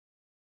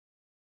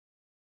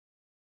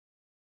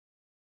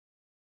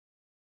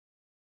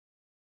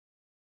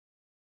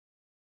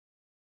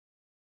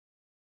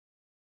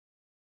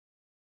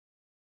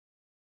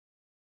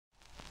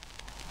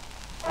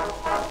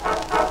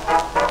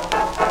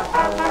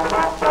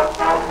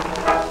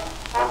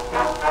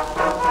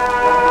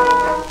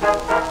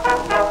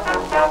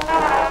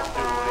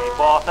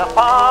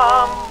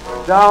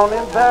down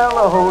in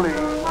Dooley.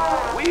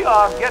 We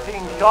are getting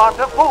short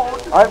of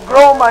food. I've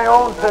grown my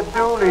own, said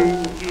Dooley.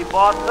 He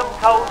bought some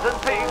cows and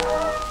pigs,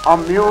 A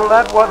mule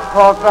that was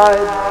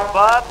cross-eyed,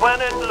 but when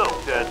it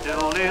looked at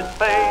Dooley's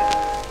face,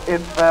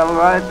 it fell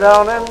right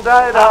down and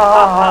died.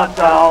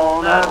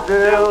 Down at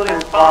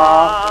Dooley's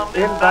farm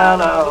in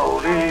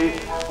Dooley,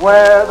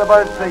 where the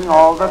birds sing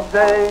all the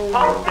day.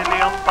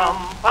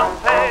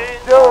 pum-dilly-um-pum-pum-pay.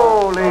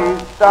 Dooley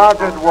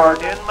started work.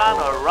 In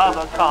manner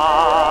rather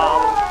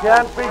calm,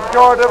 Can't be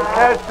short of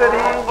cash, said he.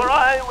 for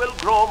I will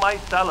grow my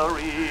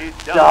salary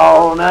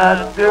Down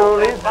at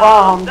Dooley's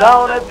farm,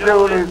 down at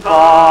Dooley's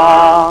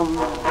farm.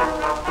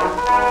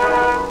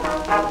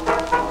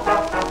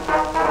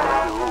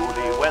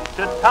 Dooley went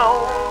to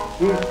town,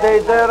 He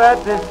stayed there at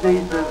his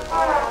thesis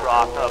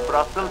brought a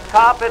Brussels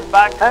carpet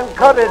back, and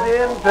cut it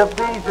into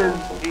pieces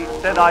he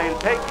said, I'll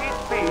take each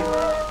piece,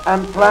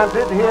 and plant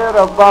it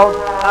hereabouts.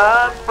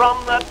 and from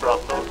that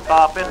Brussels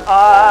carpet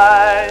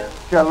I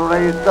Shall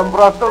raise some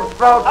Brussels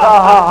sprouts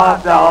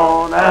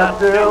down at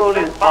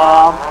Dooley's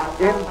farm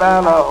in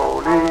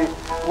Dooley,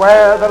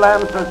 where the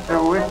lambs are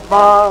to its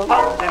farm.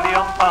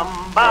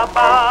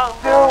 pum-dilly-um-pum-ba-ba,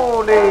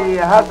 Dooley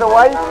has a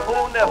wife,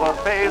 who never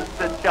fails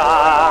to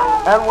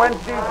charm. and when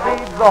she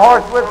feeds the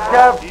horse with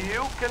chaff,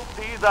 You can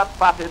see that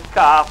fatted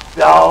calf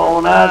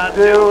down at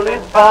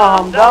Dooley's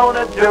farm, down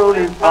at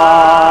Dooley's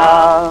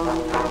farm.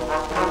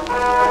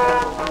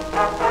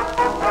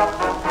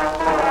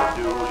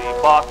 Dooley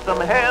bought some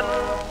hens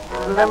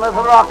Slim as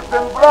rocks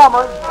and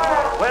Brahmas,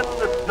 when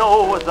the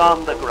snow was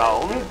on the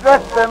ground. he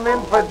dressed them in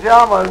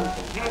pajamas.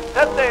 He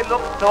said they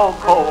looked so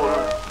cold.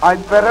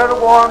 I'd better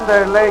warm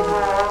their legs.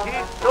 He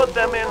stood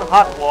them in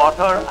hot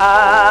water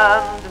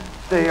and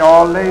They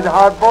all laid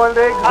hard-boiled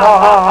eggs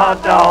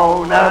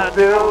down at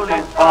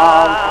Dooley's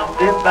farm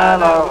in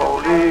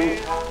Dooley,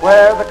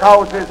 where the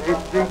cows is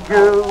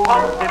itchy-coo.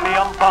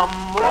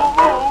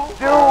 pum-dilly-um-pum-moo-moo,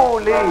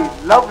 Dooley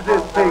loves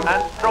his pigs,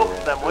 and strokes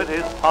them with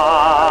his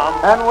palm.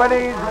 and when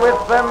he's with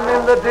them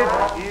in the ditch,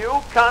 You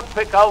can't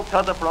pick out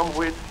other from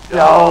which.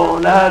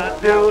 down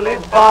at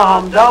Dooley's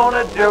farm, down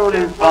at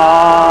Dooley's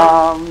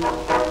farm.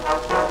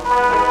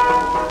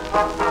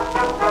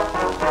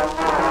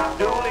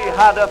 Dooley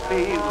had a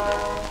field,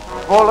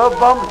 Full of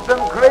bumps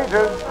and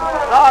craters,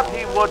 thought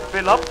he would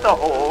fill up the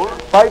hole.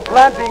 by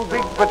planting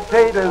big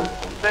potatoes,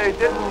 They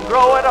didn't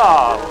grow at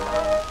all.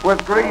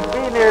 with grief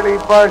he nearly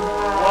burst.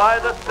 Why,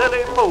 the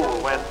silly fool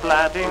went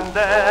planting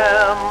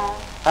them.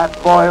 Had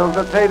boiled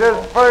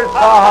potatoes first,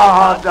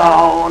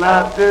 down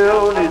at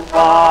Dooley's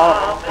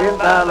farm in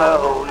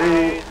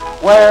Dooley,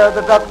 where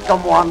the ducks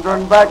come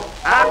wandering back.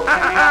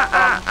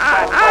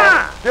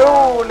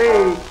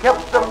 Dooley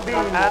kept them bees,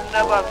 And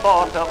never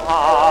thought of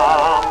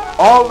harm,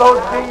 all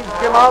those bees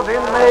came out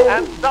in May.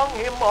 and stung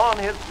him on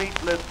his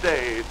meatless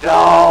day.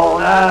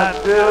 Down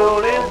at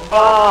Dooley's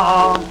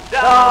farm,